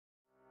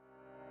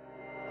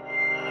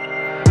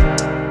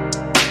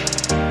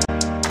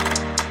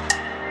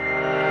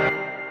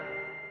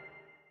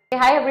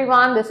hi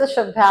everyone, this is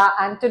Shubha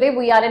and today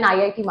we are in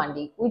IIT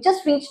Mandi. We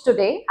just reached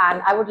today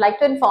and I would like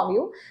to inform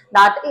you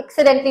that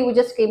accidentally we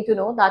just came to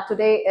know that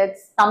today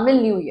it's Tamil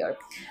New Year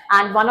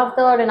and one of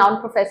the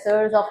renowned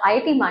professors of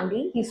IIT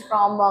Mandi, he's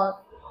from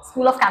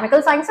School of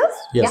Chemical Sciences.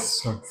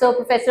 Yes. Yeah. So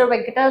Professor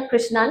Venkata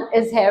Krishnan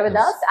is here with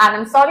us and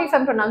I'm sorry if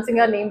I'm pronouncing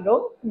your name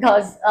wrong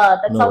because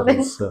that's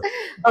something.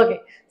 Okay.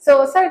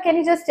 So sir, can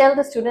you just tell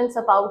the students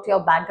about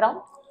your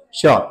background?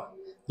 Sure.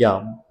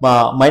 Yeah,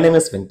 my name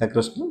is Venkata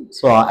Krishnan.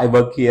 So I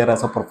work here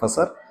as a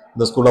professor in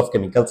the School of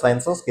Chemical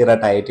Sciences here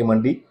at IIT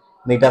Mandi.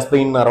 And it has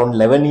been around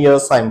 11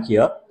 years I'm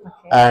here.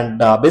 Okay. And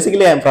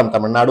basically I'm from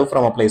Tamil Nadu,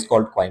 from a place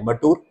called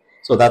Coimbatore.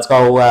 So that's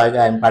how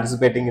I'm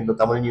participating in the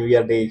Tamil New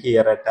Year Day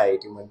here at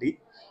IIT Mandi.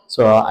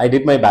 So I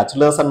did my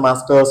bachelor's and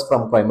master's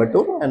from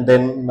Coimbatore, and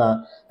then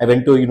I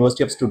went to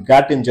University of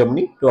Stuttgart in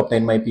Germany to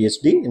obtain my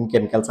PhD in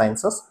chemical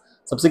sciences.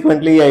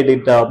 Subsequently, I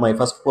did my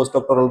first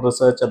postdoctoral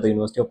research at the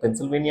University of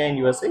Pennsylvania in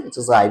USA, which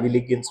is an Ivy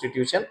League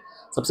institution.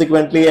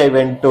 Subsequently, I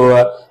went to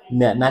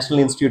National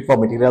Institute for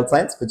Material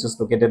Science, which is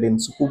located in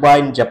Tsukuba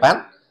in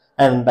Japan,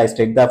 and I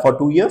stayed there for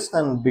 2 years,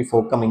 and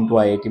before coming to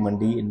IIT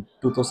Mandi in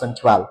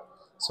 2012.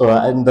 So,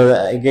 and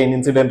again,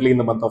 incidentally, in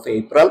the month of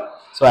April,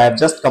 so I have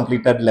just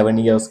completed 11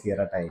 years here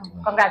at IIT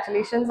Mandi.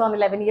 Congratulations on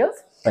 11 years.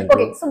 Thank you.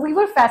 Okay, so we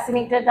were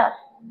fascinated at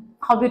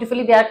how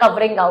beautifully they are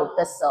covering out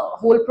this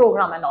whole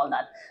program and all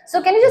that.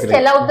 So can you just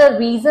tell out the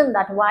reason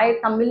that why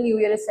Tamil New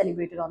Year is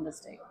celebrated on this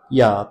day?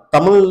 Yeah,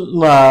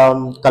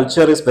 Tamil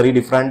culture is very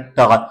different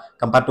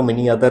compared to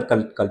many other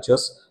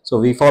cultures. So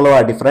we follow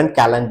a different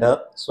calendar.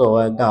 So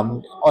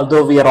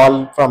although we are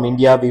all from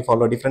India, we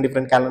follow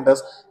different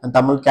calendars, and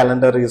Tamil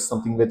calendar is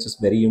something which is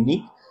very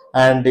unique.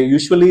 And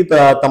usually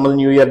the Tamil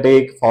New Year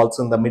Day falls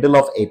in the middle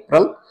of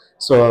April.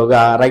 So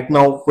right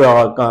now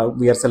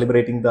we are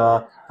celebrating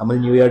the Tamil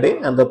New Year Day,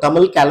 and the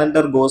Tamil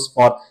calendar goes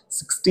for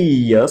 60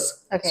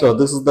 years. Okay. So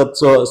this is the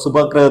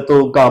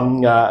Subhakratu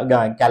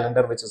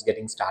calendar which is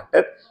getting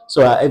started.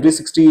 So every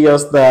 60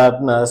 years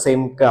the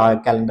same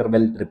calendar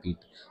will repeat.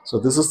 So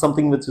this is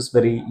something which is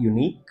very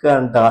unique,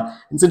 and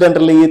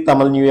incidentally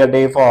Tamil New Year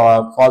Day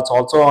falls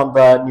also on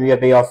the New Year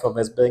Day of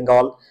West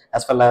Bengal,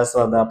 as well as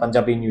the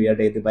Punjabi New Year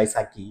Day, the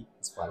Baisakhi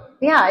as well.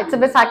 Yeah, it's a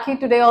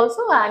Baisakhi today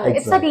also, and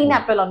it's 13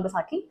 April on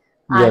Baisakhi.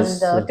 And Yes.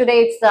 today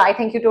it's, I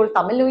think you told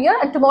Tamil New Year,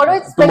 and tomorrow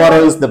it's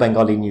Tomorrow is the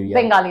Bengali New Year.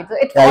 Bengali. So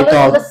it follows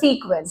on the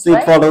sequence, So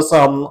right? it follows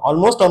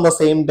almost on the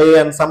same day,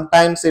 and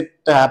sometimes it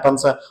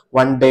happens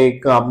one day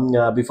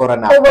before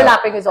and after.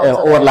 Overlapping is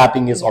also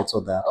overlapping there. is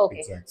also there. Okay.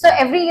 Exactly. So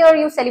every year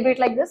you celebrate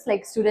like this,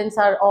 like students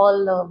are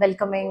all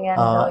welcoming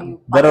and you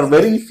there are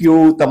very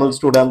few Tamil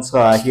students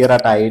here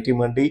at IIT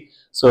Mandi.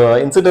 So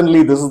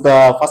incidentally, this is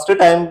the first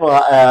time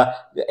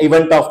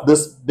event of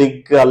this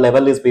big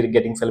level is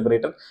getting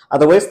celebrated.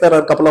 Otherwise, there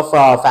are a couple of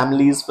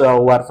families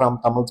who are from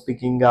Tamil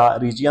speaking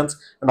regions,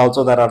 and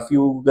also there are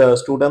few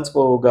students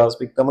who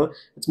speak Tamil.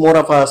 It's more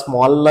of a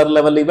smaller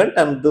level event,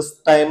 and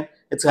this time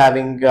it's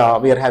having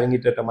we are having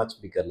it at a much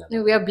bigger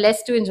level. We are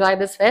blessed to enjoy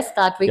this fest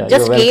that we Yeah,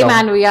 just you're came,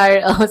 welcome. and we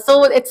are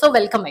so it's so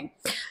welcoming.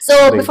 So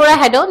Great. before I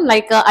head on,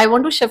 like I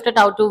want to shift it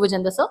out to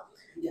Vijender sir.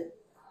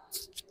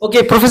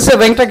 Okay, Professor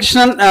Venkata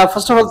Krishnan,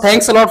 first of all,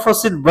 thanks a lot for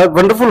such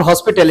wonderful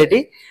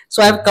hospitality.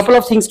 So I have a couple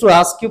of things to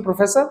ask you,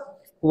 Professor.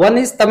 One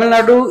is Tamil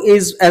Nadu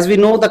is, as we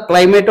know, the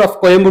climate of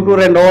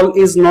Coimbatore and all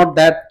is not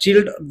that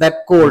chilled,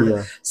 that cold.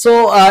 Yeah.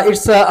 So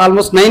it's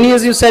almost 9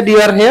 years you said you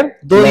are here,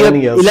 though you 11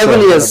 have years,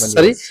 11 sir, years, 11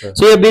 sorry. years, sir.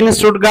 So you have been in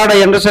Stuttgart,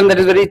 I understand that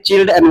is very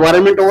chilled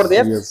environment over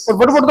there. Yes. But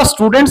what about the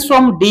students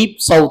from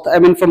deep south, I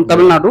mean from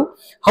Tamil Nadu?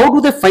 How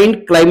do they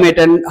find climate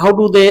and how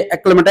do they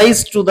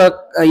acclimatize to the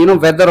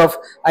weather of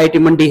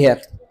IIT Mandi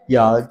here?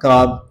 Yeah,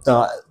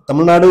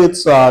 Tamil Nadu,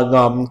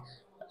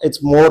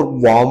 it's more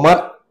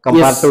warmer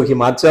compared Yes. to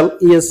Himachal.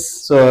 Yes.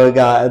 So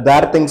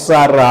there things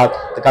are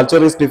the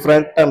culture is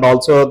different, and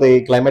also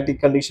the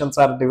climatic conditions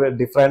are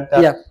different.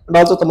 Yeah. And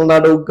also Tamil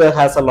Nadu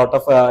has a lot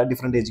of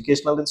different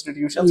educational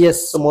institutions.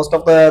 Yes. So most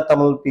of the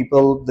Tamil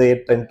people, they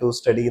tend to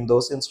study in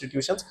those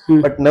institutions.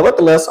 Hmm. But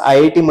nevertheless,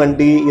 IIT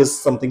Mandi is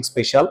something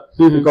special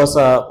because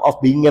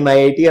of being an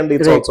IIT, and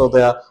it's Right. also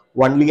the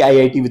only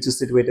IIT which is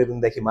situated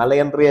in the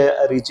Himalayan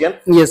region.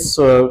 Yes.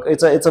 So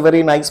it's a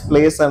very nice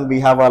place, and we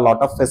have a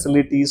lot of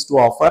facilities to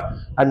offer.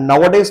 And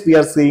nowadays we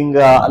are seeing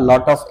a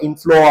lot of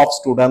inflow of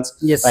students,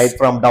 Yes. right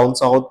from down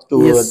south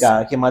to Yes.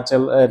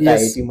 Himachal to Yes.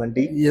 IIT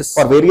Mandi Yes.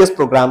 for various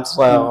programs.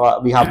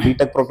 We have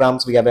BTech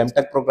programs, we have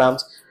MTech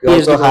programs, we PhD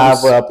also have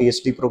programs.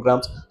 PhD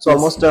programs. So Yes.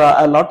 almost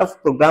a lot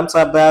of programs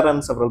are there,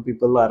 and several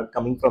people are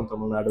coming from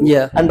Tamil Nadu,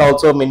 Yeah. and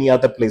also many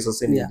other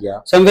places in Yeah. India.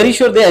 So I'm very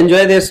sure they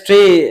enjoy their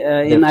stay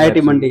in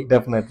IIT Definitely, Mandi.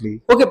 Definitely.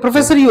 Okay,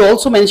 Professor, you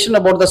also mentioned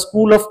about the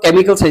School of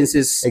Chemical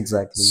Sciences.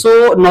 Exactly. So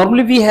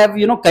normally we have,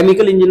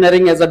 chemical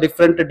engineering as a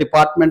different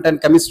department and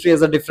chemistry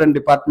as a different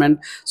department.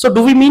 So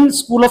do we mean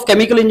School of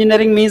Chemical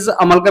Engineering means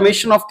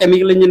amalgamation of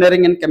chemical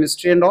engineering and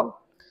chemistry and all?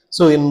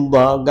 So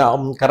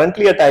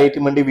currently at IIT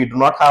Mandi, we do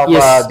not have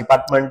Yes. a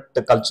department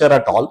culture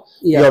at all.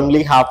 Yeah. We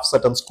only have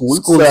certain schools,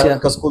 Yeah.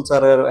 because schools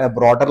are a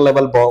broader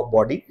level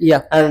body.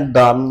 Yeah. And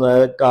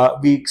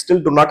we still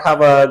do not have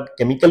a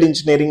chemical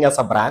engineering as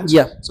a branch.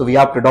 Yeah. So we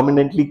have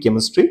predominantly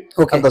chemistry.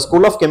 Okay. And the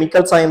School of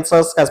Chemical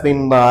Sciences has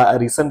been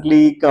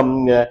recently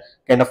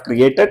kind of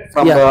created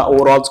from Yeah. the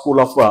overall School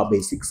of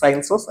Basic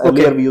Sciences. Okay.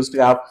 Earlier we used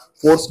to have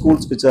 4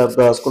 schools, which are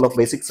the School of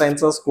Basic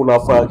Sciences, School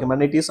of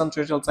Humanities and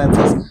Social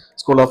Sciences,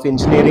 School of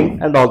Engineering,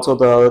 and also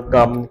there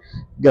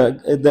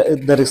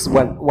is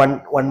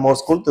one more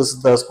school. This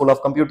is the School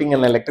of Computing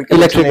and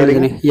Electrical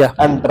Engineering. Yeah.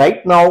 And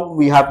right now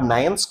we have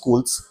 9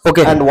 schools.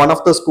 Okay. And one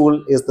of the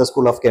school is the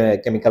School of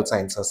Chemical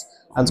Sciences.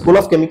 And School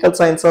of Chemical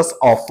Sciences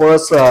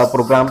offers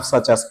programs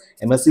such as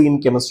MSc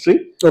in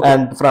Chemistry. Okay.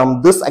 And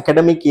from this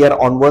academic year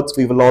onwards,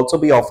 we will also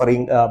be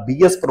offering a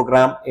BS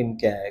program in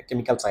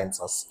Chemical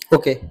Sciences.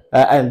 Okay.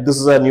 And this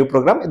is a new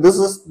program.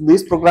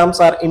 These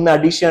programs are in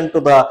addition to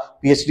the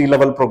PhD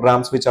level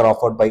programs which are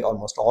offered by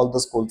almost all the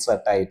schools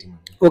at IIT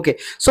Mandi. Okay.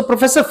 So,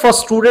 Professor, for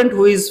student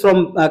who is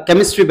from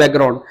chemistry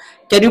background,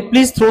 can you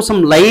please throw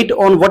some light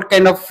on what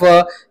kind of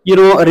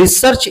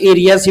research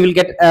areas he will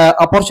get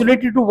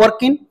opportunity to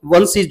work in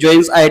once he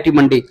joins IIT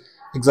Mandi?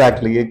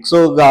 Exactly.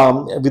 So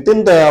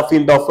within the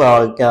field of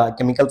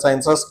chemical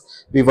sciences,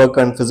 we work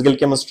on physical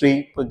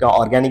chemistry,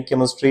 organic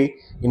chemistry,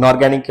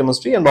 inorganic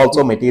chemistry, and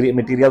also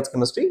materials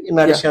chemistry, in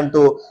addition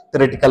to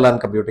theoretical and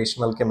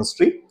computational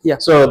chemistry. Yeah.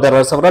 So there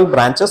are several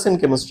branches in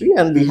chemistry,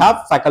 and we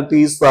have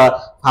faculties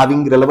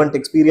having relevant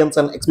experience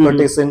and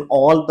expertise in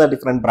all the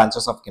different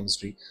branches of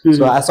chemistry.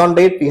 So as on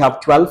date, we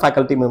have 12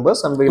 faculty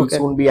members, and we will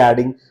soon be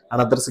adding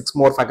another 6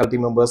 more faculty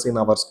members in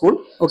our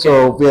school. Okay.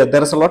 So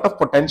there is a lot of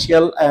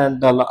potential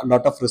and a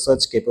lot of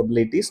research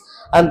capabilities.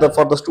 And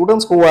for the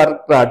students who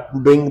are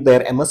doing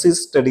their MSc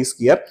studies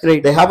here,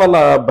 they have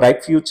a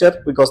bright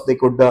future, because they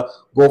could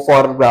go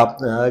for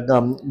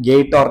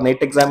GATE or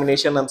NIT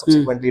examination and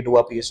subsequently do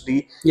a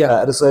PhD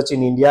research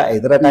in India,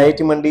 either at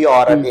IIT Mandi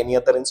or at any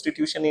other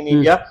institution in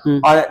India.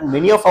 Or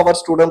many of our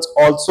students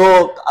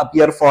also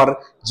appear for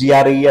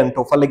GRE and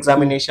TOEFL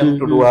examination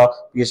to do a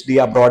PhD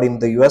abroad in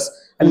the US.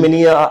 And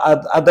many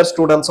other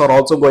students are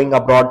also going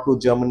abroad to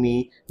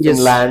Germany,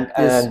 Finland,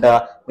 and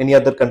many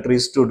other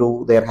countries to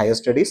do their higher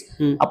studies.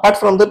 Apart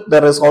from that,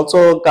 there is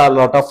also a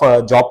lot of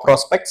job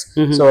prospects.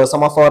 So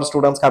some of our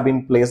students have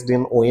been placed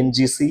in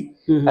ONGC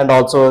and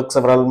also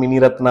several Mini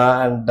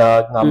Ratna and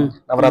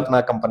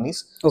Navaratna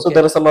companies. So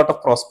there is a lot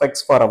of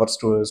prospects for our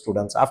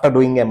students after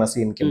doing MSc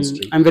in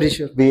chemistry. I'm very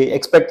sure. We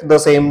expect the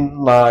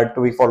same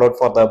to be followed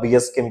for the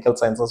BS Chemical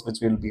Sciences,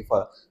 which will be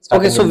for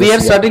starting. Okay, so we are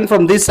starting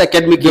from this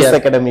academic year. This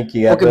academic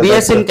year. Okay,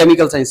 BS in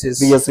Chemical Sciences.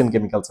 BS in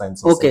Chemical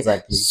Sciences. Okay,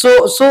 exactly.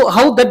 So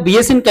how that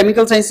BS in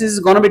Chemical Sciences is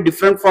going to be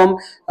different from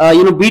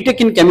BTech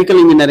in Chemical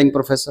Engineering,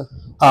 Professor?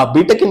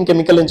 BTech in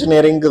Chemical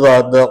Engineering,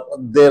 the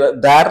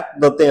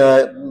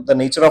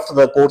nature of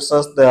the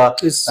courses, the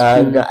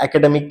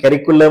academic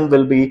curriculum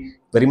will be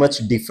very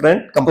much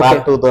different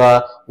compared to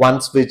the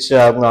ones which we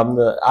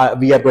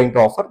are going to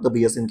offer, the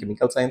BS in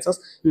Chemical Sciences.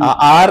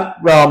 Our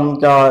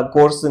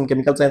course in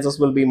Chemical Sciences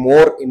will be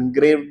more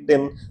ingrained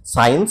in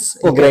science,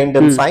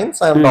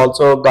 and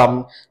also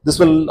this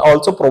will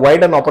also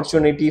provide an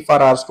opportunity for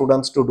our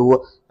students to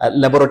do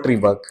laboratory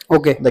work.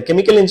 Okay. The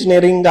chemical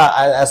engineering,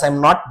 as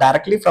I'm not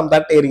directly from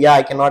that area,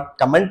 I cannot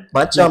comment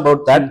much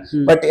about that.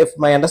 But if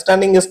my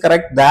understanding is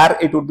correct, there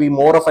it would be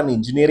more of an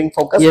engineering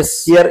focus.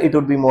 Yes. Here it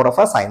would be more of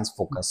a science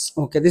focus.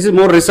 Okay, this is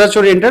more research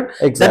oriented.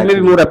 Exactly. That may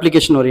be more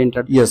application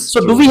oriented. Yes. So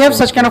do we have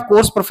such kind of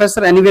course,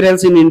 Professor, anywhere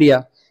else in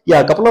India?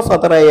 Yeah, a couple of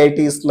other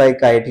IITs like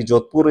IIT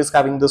Jodhpur is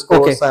having this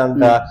course,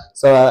 and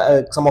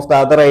so some of the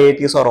other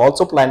IITs are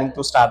also planning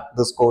to start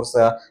this course,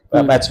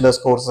 bachelor's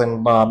course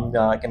in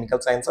chemical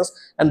sciences,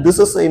 and this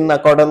is in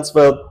accordance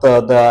with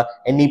the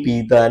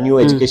NEP, the new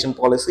education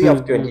policy of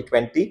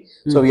 2020.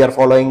 So we are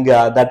following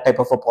that type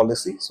of a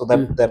policy, so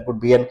that there could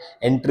be an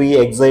entry,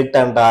 exit,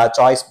 and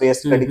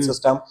choice-based credit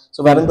system.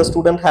 So wherein the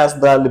student has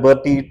the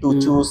liberty to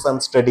choose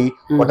and study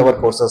whatever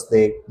courses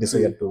they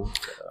desire to.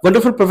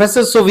 Wonderful,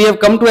 Professor. So we have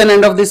come to an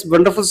end of this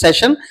wonderful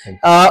session.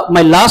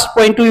 My last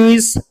point to you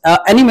is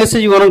any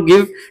message you want to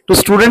give to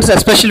students,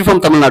 especially from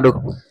Tamil Nadu?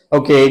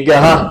 Okay,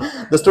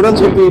 the students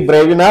will be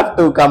brave enough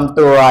to come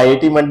to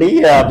IIT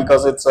Mandi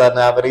because it's a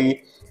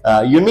very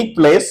unique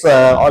place,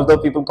 although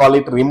people call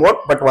it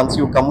remote, but once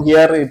you come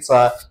here, it's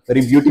a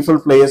very beautiful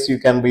place. You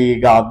can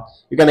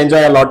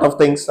enjoy a lot of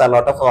things, a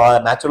lot of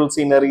natural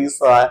sceneries,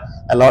 a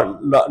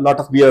lot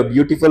of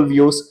beautiful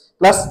views.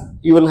 Plus,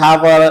 you will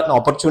have an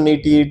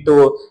opportunity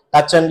to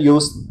touch and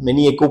use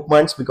many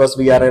equipments, because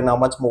we are in a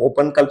much more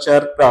open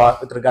culture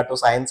with regard to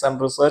science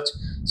and research.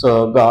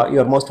 So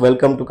you are most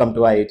welcome to come to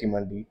IIT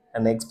Mandi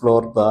and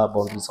explore the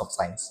boundaries of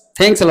science.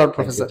 Thanks a lot,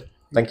 Professor.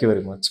 Thank you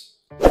very much.